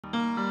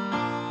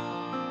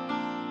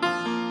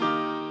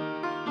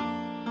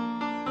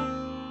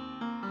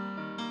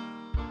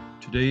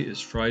Today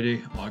is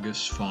Friday,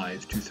 August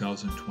 5,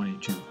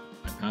 2022.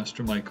 I'm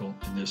Pastor Michael,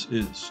 and this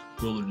is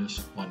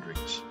Wilderness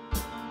Wanderings.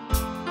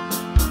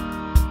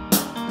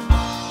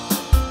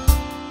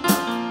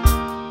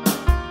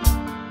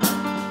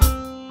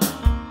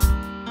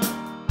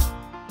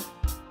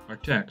 Our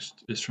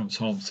text is from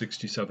Psalm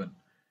 67.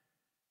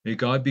 May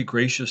God be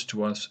gracious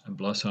to us and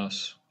bless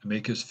us, and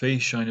make his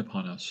face shine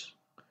upon us,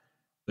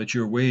 that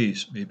your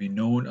ways may be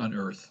known on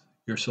earth,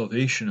 your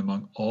salvation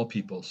among all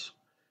peoples.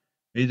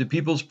 May the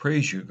peoples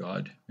praise you,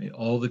 God. May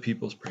all the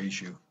peoples praise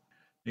you.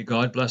 May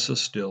God bless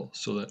us still,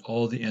 so that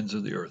all the ends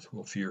of the earth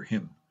will fear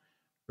him.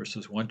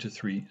 Verses 1 to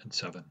 3 and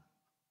 7.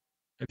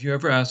 Have you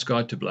ever asked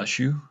God to bless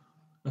you?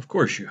 Of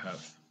course you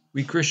have.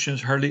 We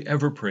Christians hardly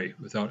ever pray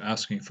without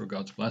asking for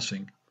God's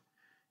blessing.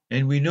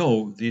 And we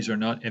know these are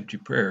not empty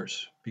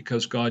prayers,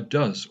 because God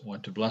does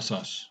want to bless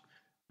us.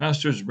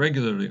 Pastors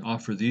regularly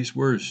offer these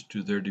words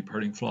to their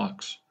departing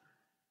flocks.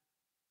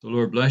 The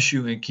Lord bless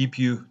you and keep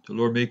you. The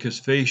Lord make his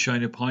face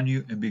shine upon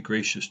you and be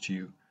gracious to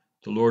you.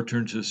 The Lord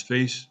turn his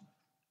face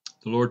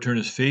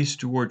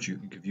towards you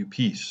and give you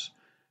peace.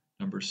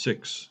 Numbers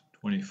 6,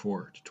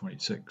 24 to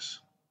 26.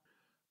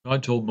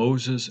 God told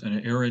Moses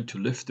and Aaron to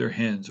lift their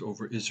hands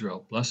over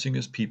Israel, blessing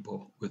his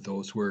people with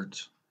those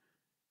words.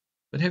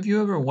 But have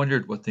you ever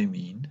wondered what they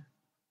mean?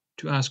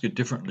 To ask it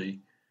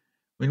differently,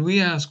 when we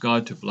ask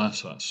God to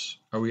bless us,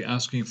 are we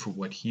asking for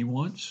what he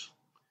wants?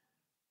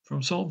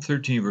 From Psalm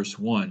 13 verse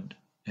 1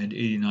 and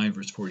 89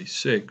 verse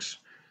 46,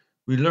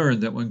 we learn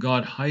that when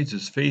God hides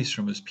his face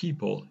from his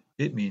people,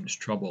 it means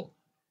trouble.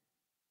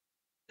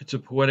 It's a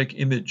poetic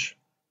image,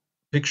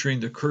 picturing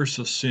the curse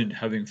of sin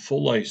having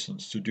full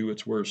license to do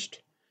its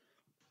worst.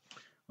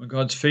 When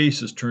God's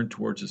face is turned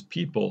towards his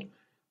people,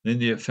 then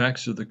the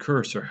effects of the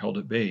curse are held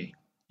at bay,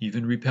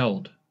 even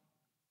repelled.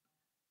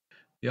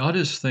 The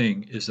oddest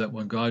thing is that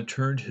when God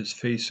turned his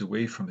face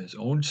away from his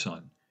own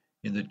Son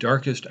in the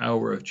darkest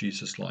hour of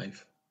Jesus'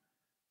 life,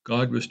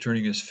 God was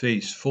turning his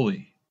face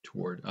fully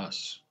toward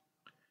us.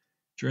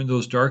 During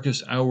those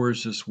darkest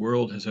hours this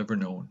world has ever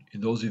known,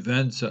 in those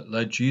events that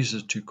led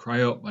Jesus to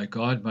cry out, my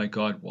God,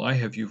 why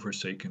have you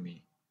forsaken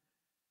me?"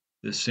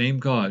 This same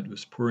God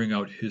was pouring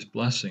out his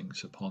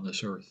blessings upon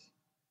this earth.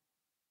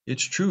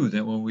 It's true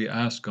that when we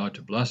ask God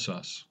to bless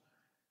us,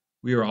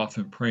 we are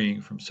often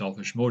praying from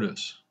selfish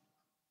motives.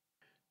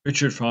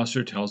 Richard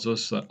Foster tells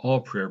us that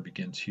all prayer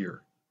begins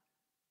here.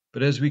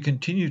 But as we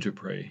continue to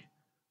pray,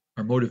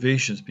 our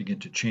motivations begin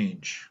to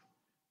change.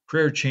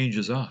 Prayer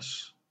changes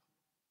us.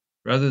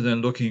 Rather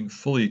than looking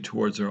fully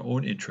towards our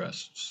own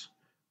interests,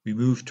 we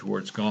move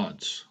towards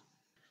God's.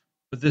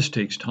 But this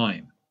takes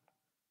time,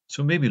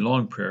 so maybe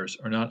long prayers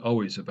are not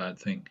always a bad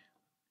thing.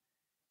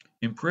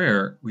 In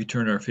prayer, we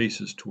turn our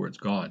faces towards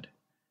God.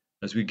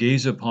 As we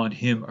gaze upon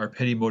him, our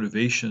petty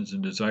motivations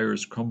and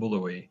desires crumble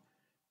away.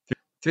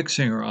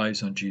 Fixing our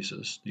eyes on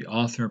Jesus, the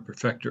author and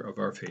perfecter of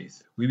our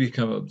faith, we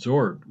become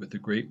absorbed with the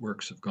great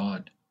works of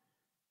God.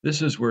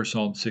 This is where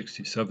Psalm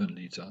 67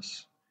 leads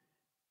us.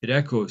 It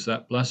echoes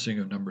that blessing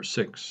of number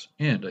 6,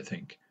 and, I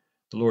think,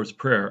 the Lord's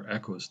Prayer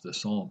echoes this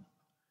psalm.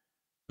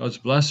 God's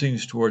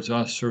blessings towards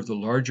us serve the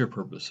larger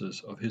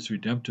purposes of his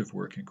redemptive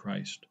work in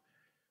Christ.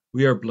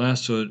 We are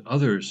blessed so that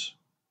others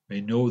may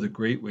know the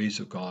great ways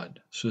of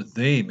God, so that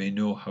they may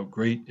know how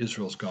great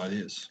Israel's God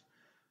is.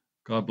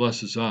 God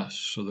blesses us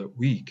so that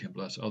we can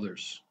bless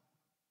others.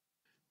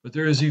 But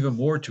there is even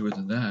more to it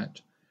than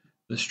that.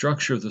 The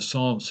structure of the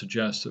psalm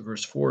suggests that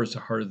verse 4 is the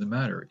heart of the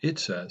matter. It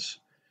says,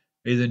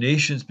 "May the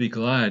nations be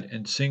glad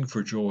and sing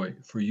for joy,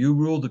 for you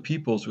rule the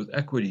peoples with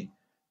equity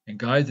and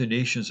guide the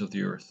nations of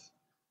the earth."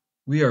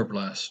 We are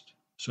blessed,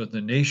 so that the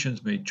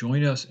nations may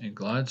join us in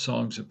glad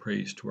songs of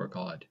praise to our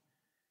God.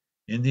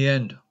 In the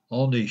end,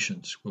 all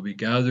nations will be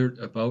gathered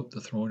about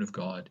the throne of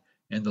God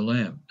and the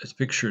Lamb, as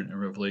pictured in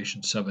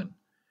Revelation 7.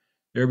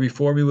 There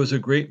before me was a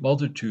great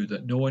multitude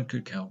that no one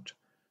could count,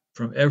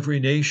 from every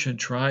nation,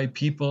 tribe,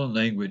 people, and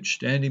language,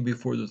 standing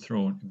before the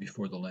throne and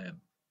before the Lamb.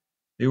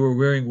 They were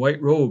wearing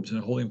white robes and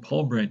holding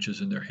palm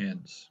branches in their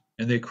hands.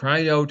 And they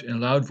cried out in a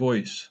loud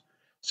voice,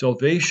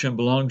 "Salvation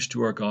belongs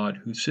to our God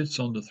who sits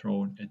on the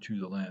throne and to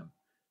the Lamb."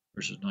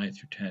 Verses 9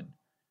 through 10.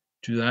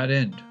 To that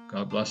end,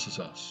 God blesses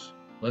us.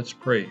 Let's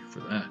pray for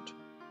that.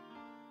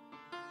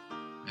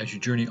 As you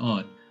journey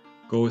on,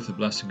 go with the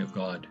blessing of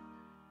God.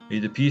 May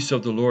the peace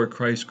of the Lord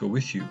Christ go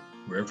with you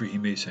wherever he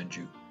may send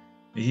you.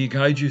 May he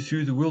guide you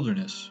through the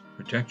wilderness,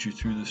 protect you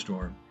through the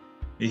storm.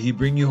 May he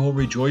bring you home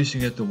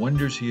rejoicing at the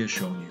wonders he has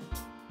shown you.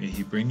 May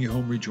he bring you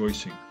home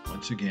rejoicing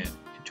once again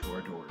into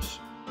our doors.